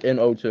literally in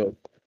O2.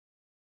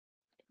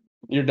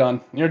 You're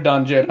done. You're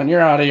done, Jadon.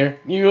 You're out of here.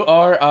 You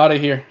are out of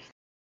here.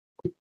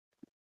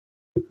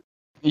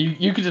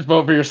 You could just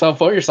vote for yourself.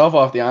 Vote yourself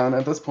off the island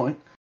at this point.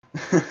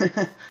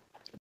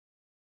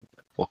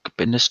 Walk up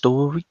in the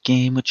store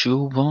again, what you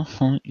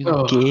want, you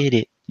get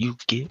it. You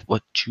get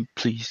what you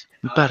please.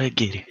 You better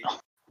get it.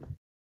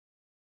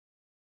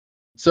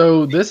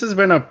 So this has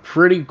been a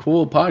pretty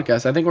cool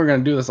podcast. I think we're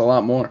going to do this a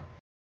lot more.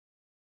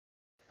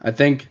 I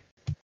think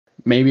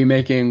maybe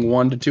making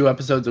 1 to 2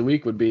 episodes a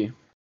week would be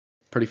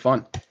pretty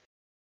fun.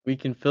 We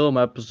can film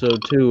episode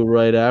 2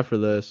 right after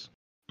this.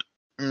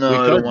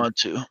 No, I don't want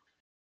to.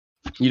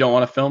 You don't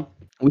want to film?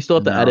 We still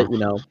have to edit, you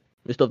know.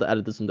 We still have to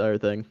edit this entire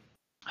thing.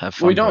 Have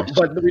fun. We don't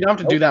have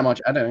to do that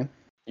much editing.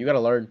 You gotta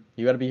learn.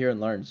 You gotta be here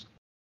and learn.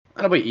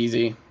 That'll be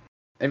easy.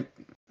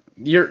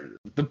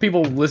 The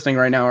people listening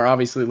right now are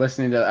obviously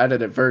listening to the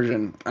edited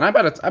version, and I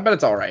bet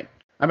it's all right.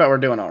 I bet we're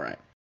doing all right.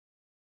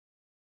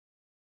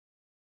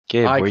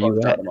 Gabe, where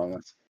you at?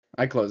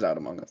 I close out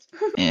Among Us.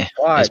 Yeah.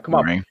 Why? Come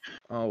on.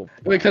 Oh.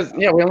 Because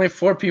we only have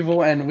 4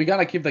 people, and we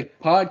gotta keep the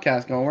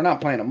podcast going. We're not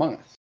playing Among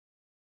Us.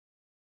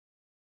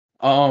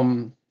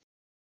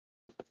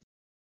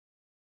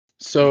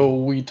 So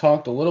we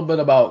talked a little bit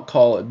about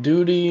Call of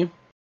Duty.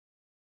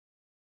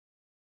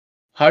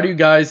 How do you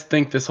guys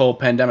think this whole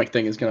pandemic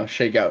thing is going to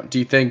shake out? Do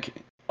you think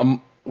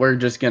we're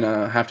just going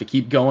to have to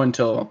keep going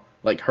till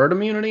like herd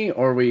immunity,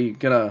 or are we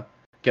going to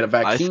get a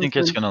vaccine. I think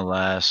it's gonna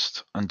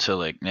last until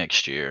like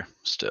next year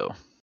still.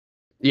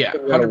 Yeah,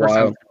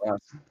 100%.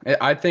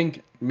 I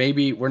think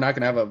maybe we're not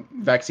gonna have a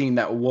vaccine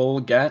that we'll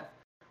get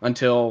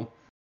until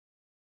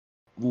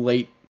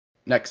late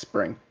next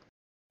spring,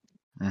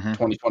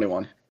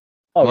 2021.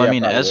 Oh, well, yeah, I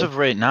mean, probably. As of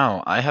right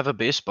now, I have a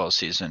baseball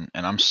season,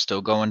 and I'm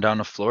still going down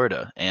to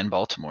Florida and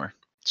Baltimore.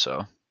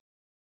 So,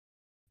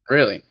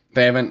 really,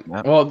 they haven't.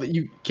 Yep. Well,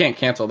 you can't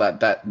cancel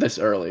that this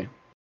early.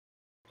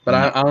 But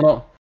I don't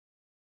know.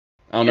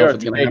 I don't know if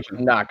it's gonna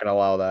happen. Not gonna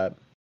allow that.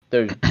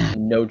 There's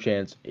no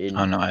chance.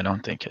 Oh no, I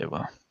don't think it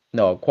will.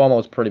 No,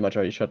 Cuomo's pretty much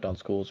already shut down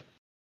schools.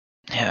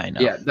 Yeah, I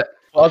know. Yeah,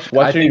 plus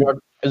Western New York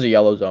is a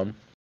yellow zone.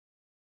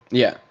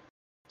 Yeah.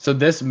 So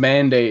this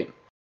mandate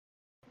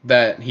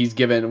that he's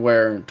given,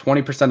 where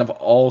 20% of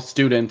all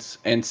students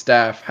and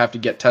staff have to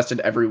get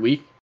tested every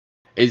week,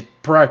 is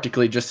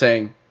practically just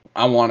saying,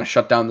 I want to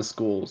shut down the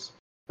schools,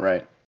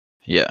 right?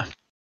 Yeah.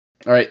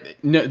 All right.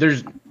 No,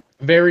 there's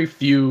very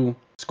few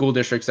school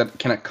districts that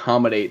can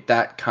accommodate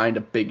that kind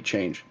of big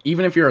change.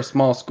 Even if you're a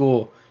small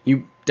school,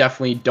 you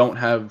definitely don't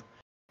have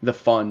the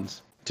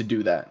funds to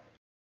do that.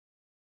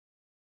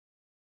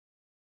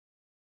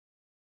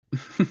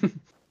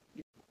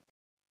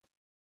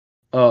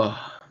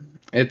 Oh,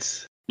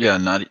 it's yeah,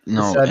 not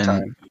no, sad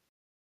time.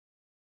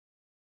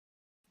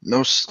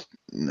 No,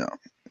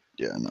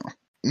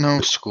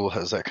 no school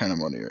has that kind of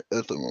money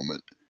at the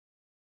moment.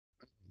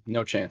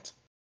 No chance,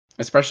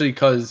 especially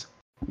because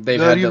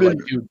they've had to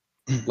do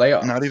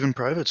layoffs. Not even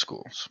private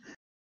schools.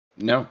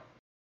 No,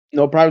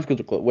 private schools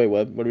are closed. Wait,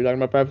 what are we talking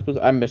about? Private schools?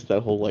 I missed that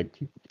whole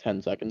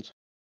 10 seconds.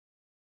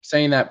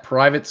 Saying that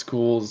private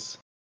schools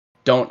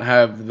don't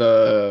have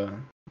the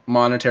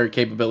monetary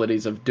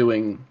capabilities of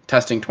doing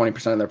testing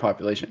 20% of their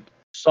population.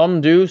 Some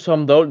do,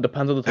 some don't.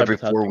 Depends on the type of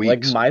testing. 4 weeks.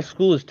 Like my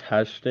school is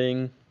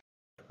testing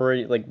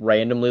pretty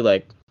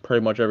randomly,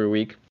 pretty much every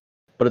week,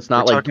 but it's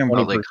not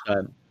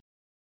 20%.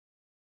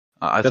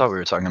 I thought we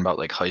were talking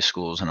about high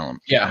schools and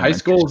high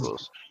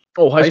schools.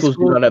 Oh, high schools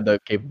do not have the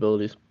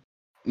capabilities.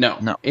 No.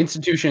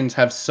 Institutions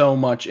have so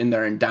much in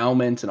their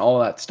endowments and all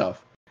that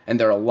stuff, and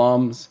their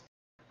alums,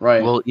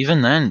 right? Well,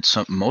 even then,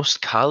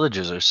 most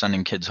colleges are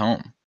sending kids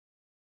home.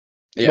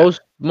 Yeah.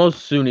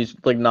 Most SUNYs,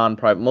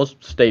 non-private,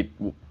 most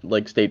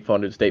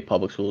state-funded, state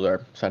public schools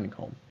are sending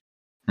home.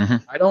 Mm-hmm.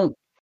 I don't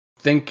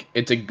think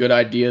it's a good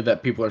idea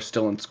that people are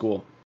still in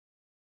school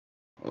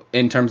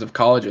in terms of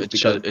colleges,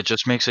 because it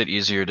just makes it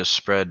easier to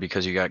spread,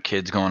 because you got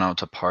kids going out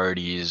to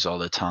parties all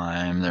the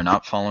time. They're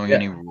not following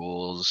any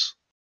rules.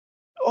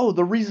 Oh,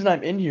 the reason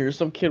I'm in here,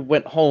 some kid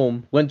went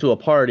to a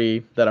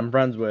party that I'm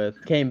friends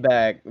with, came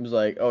back, it was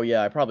like, oh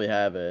yeah, I probably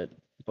have it,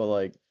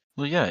 but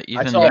well, yeah,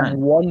 even I saw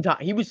him one time.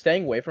 He was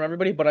staying away from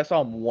everybody, but I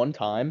saw him one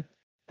time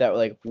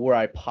that where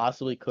I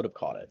possibly could have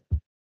caught it.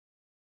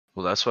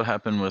 Well, that's what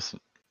happened with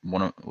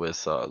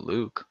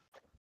Luke.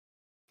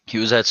 He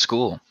was at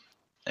school,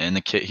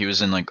 and he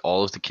was in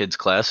all of the kids'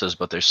 classes,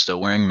 but they're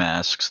still wearing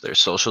masks. They're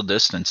social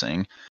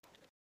distancing,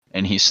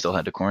 and he still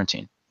had to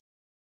quarantine.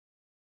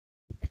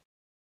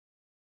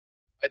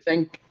 I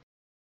think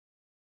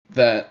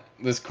that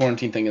this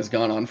quarantine thing has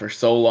gone on for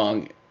so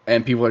long,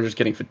 and people are just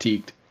getting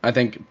fatigued. I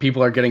think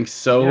people are getting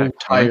so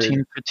tired.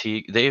 Quarantine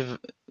fatigue.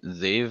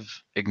 They've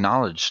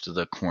acknowledged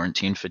the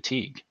quarantine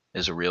fatigue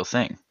is a real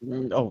thing.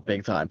 Oh,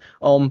 big time.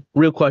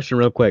 Real question,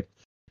 real quick.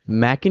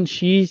 Mac and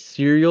cheese,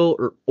 cereal,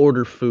 or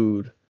order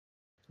food?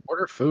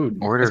 Order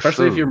food.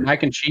 Especially if your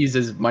mac and cheese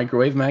is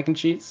microwave mac and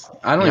cheese.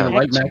 I don't even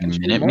like mac and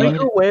cheese.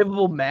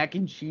 Microwavable mac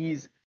and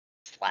cheese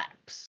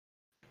slaps.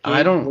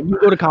 I don't. When you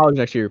go to college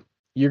next year,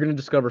 you're going to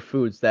discover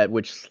foods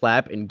which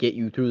slap and get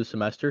you through the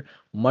semester.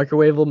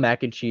 Microwavable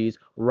mac and cheese,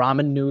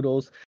 ramen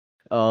noodles,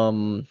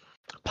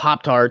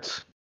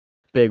 Pop-Tarts,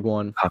 big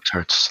one.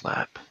 Pop-Tarts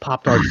slap.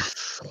 Pop-Tarts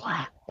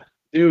slap.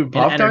 Dude,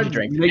 Pop-Tarts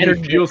make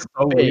me feel so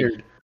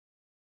weird.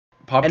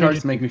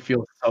 Pop-Tarts make me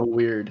feel so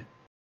weird.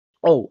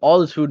 Oh, all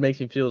this food makes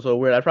me feel so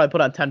weird. I probably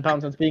put on 10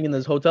 pounds since being in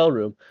this hotel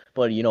room.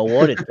 But you know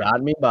what? It's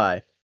got me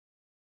by.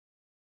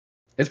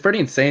 It's pretty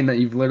insane that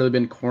you've literally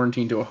been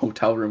quarantined to a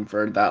hotel room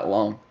for that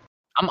long.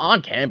 I'm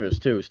on campus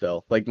too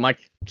still. My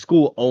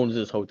school owns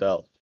this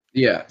hotel.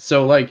 Yeah,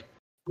 so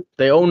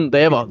they own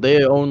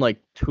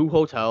 2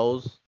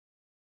 hotels.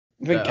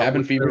 You think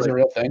cabin fever is a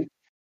real thing?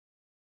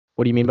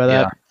 What do you mean by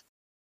that? Yeah.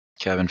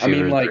 Cabin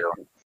fever is real.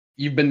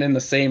 You've been in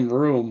the same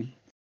room,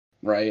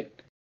 right?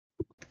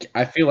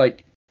 I feel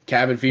like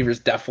cabin fever is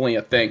definitely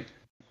a thing,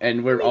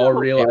 and we're all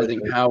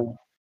realizing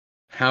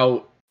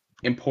how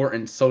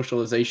important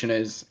socialization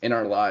is in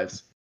our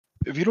lives.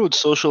 If you don't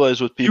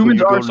socialize with people,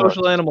 humans are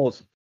social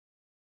animals.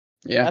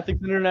 Yeah. Ethics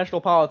and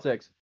international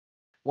politics.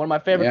 One of my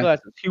favorite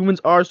classes.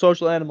 Humans are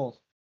social animals.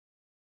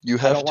 You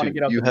have to.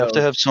 You have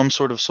to have some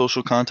sort of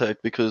social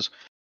contact, because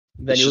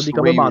then you'll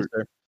become a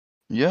monster.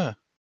 Yeah.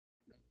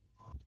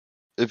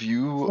 If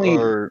you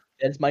are.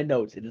 That's my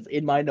notes. It is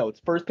in my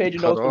notes. First page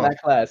of notes from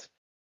that class.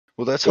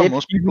 Well, that's how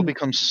most people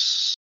become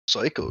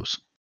psychos.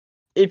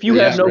 If you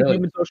have no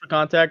human social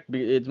contact,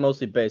 it's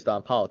mostly based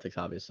on politics,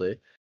 obviously.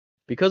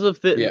 Because of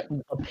the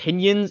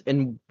opinions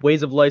and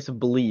ways of life of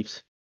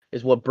beliefs,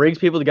 is what brings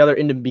people together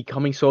into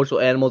becoming social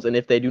animals. And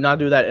if they do not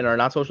do that and are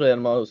not social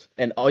animals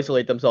and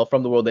isolate themselves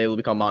from the world, they will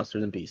become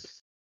monsters and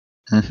beasts.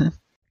 Mm-hmm.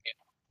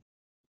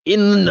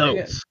 In the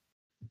nose.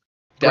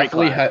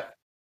 Definitely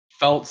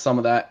felt some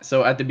of that.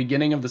 So at the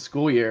beginning of the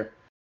school year,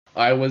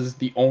 I was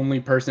the only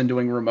person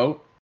doing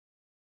remote.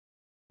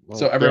 Well,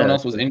 so everyone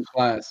else was in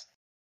class.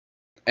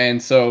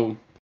 And so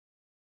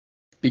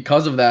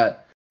because of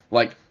that,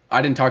 like,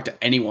 I didn't talk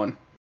to anyone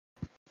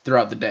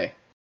throughout the day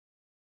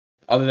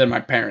other than my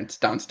parents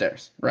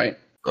downstairs, right?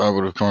 I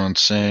would have gone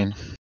insane.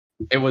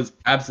 It was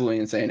absolutely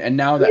insane. And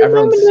now that your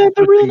mom and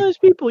dad are really nice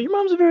people. Your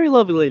mom's a very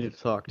lovely lady to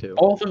talk to.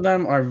 Both of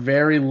them are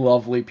very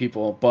lovely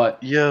people,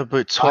 but yeah,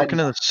 but talking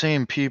to the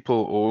same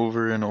people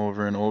over and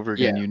over and over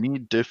again, you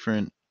need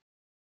different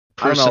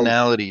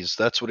personalities.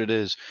 That's what it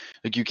is.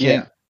 Like you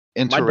can't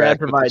interact. My dad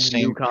provides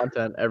new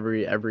content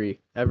every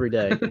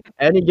day.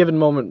 Any given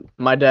moment,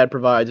 my dad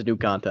provides new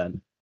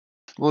content.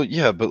 Well,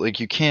 yeah, but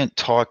like you can't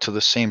talk to the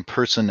same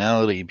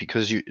personality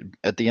because you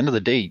at the end of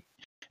the day,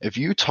 if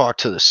you talk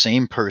to the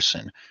same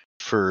person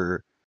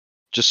for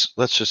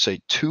let's just say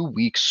 2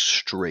 weeks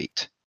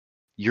straight,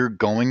 you're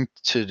going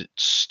to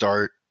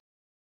start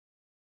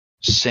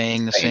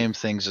saying the same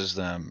things as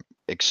them,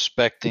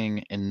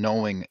 expecting and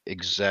knowing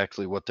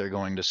exactly what they're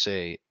going to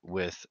say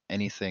with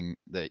anything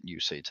that you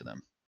say to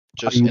them.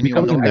 And you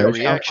know their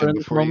reaction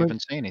before you even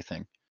say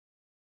anything.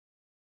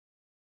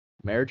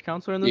 Marriage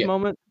counselor in this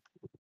moment?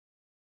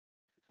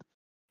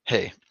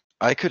 Hey,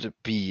 I could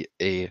be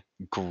a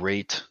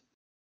great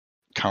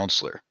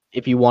counselor.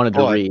 If you wanted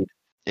to read.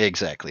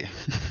 Exactly.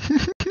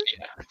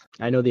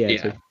 I know the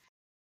answer.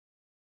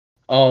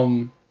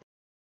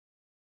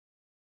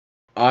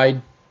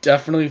 I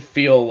definitely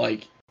feel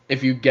like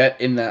if you get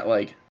in that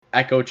like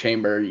echo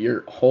chamber,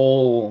 your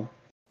whole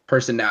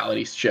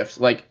personality shifts.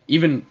 Like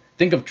even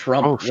think of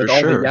Trump with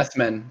all the yes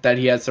men that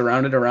he has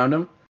surrounded around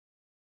him.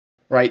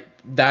 Right?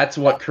 That's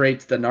what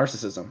creates the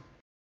narcissism.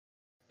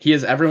 He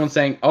has everyone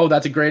saying, "Oh,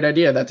 that's a great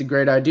idea. That's a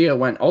great idea,"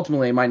 when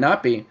ultimately it might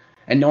not be.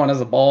 And no one has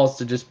the balls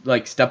to just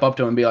like step up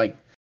to him and be like,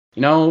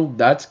 you know,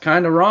 that's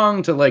kind of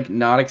wrong to like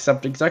not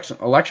accept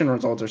election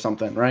results or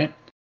something, right?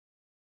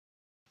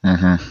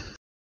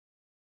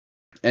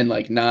 And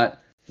like not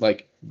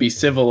like be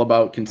civil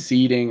about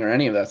conceding or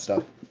any of that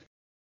stuff.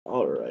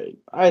 All right.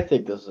 I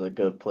think this is a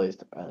good place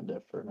to end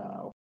it for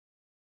now.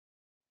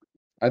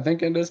 I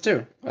think it is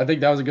too. I think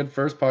that was a good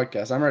first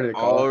podcast. I'm ready to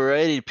call it.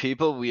 Alrighty,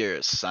 people. We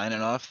are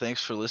signing off.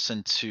 Thanks for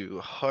listening to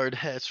Hard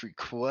Hats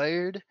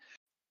Required.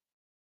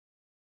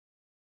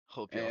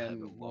 Hope y'all have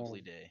a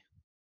lovely day.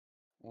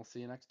 We'll see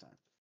you next time.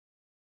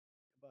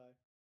 Bye.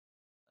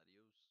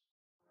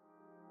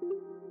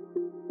 Adios.